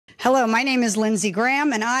Hello, my name is Lindsey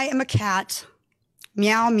Graham, and I am a cat.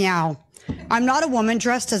 Meow, meow. I'm not a woman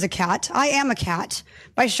dressed as a cat. I am a cat.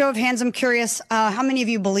 By show of hands, I'm curious, how many of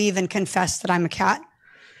you believe and confess that I'm a cat?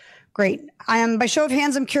 Great. By show of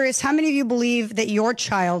hands, I'm curious, how many of you believe that your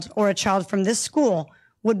child or a child from this school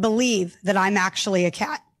would believe that I'm actually a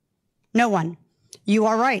cat? No one. You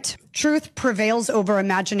are right. Truth prevails over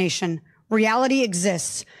imagination. Reality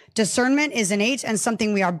exists. Discernment is innate and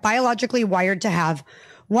something we are biologically wired to have.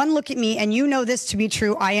 One look at me and you know this to be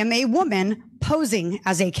true. I am a woman posing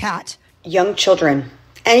as a cat. Young children,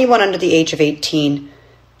 anyone under the age of 18,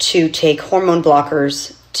 to take hormone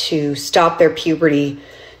blockers, to stop their puberty,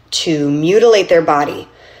 to mutilate their body.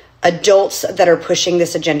 Adults that are pushing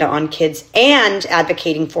this agenda on kids and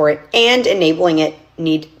advocating for it and enabling it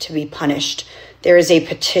need to be punished. There is a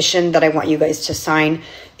petition that I want you guys to sign.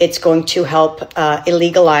 It's going to help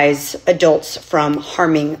illegalize adults from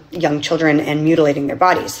harming young children and mutilating their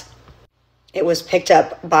bodies. It was picked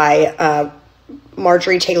up by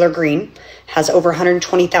Marjorie Taylor Greene, has over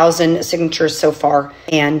 120,000 signatures so far,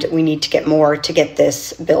 and we need to get more to get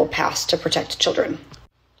this bill passed to protect children.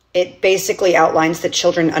 It basically outlines that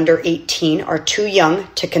children under 18 are too young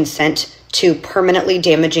to consent to permanently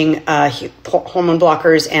damaging hormone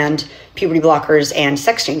blockers and puberty blockers and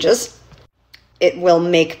sex changes. It will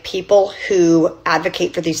make people who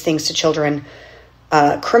advocate for these things to children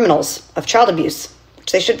criminals of child abuse,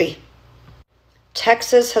 which they should be.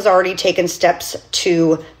 Texas has already taken steps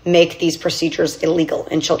to make these procedures illegal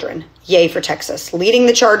in children. Yay for Texas, leading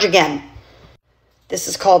the charge again. This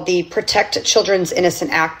is called the Protect Children's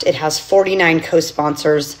Innocent Act. It has 49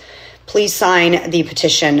 co-sponsors. Please sign the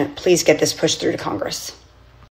petition. Please get this pushed through to Congress.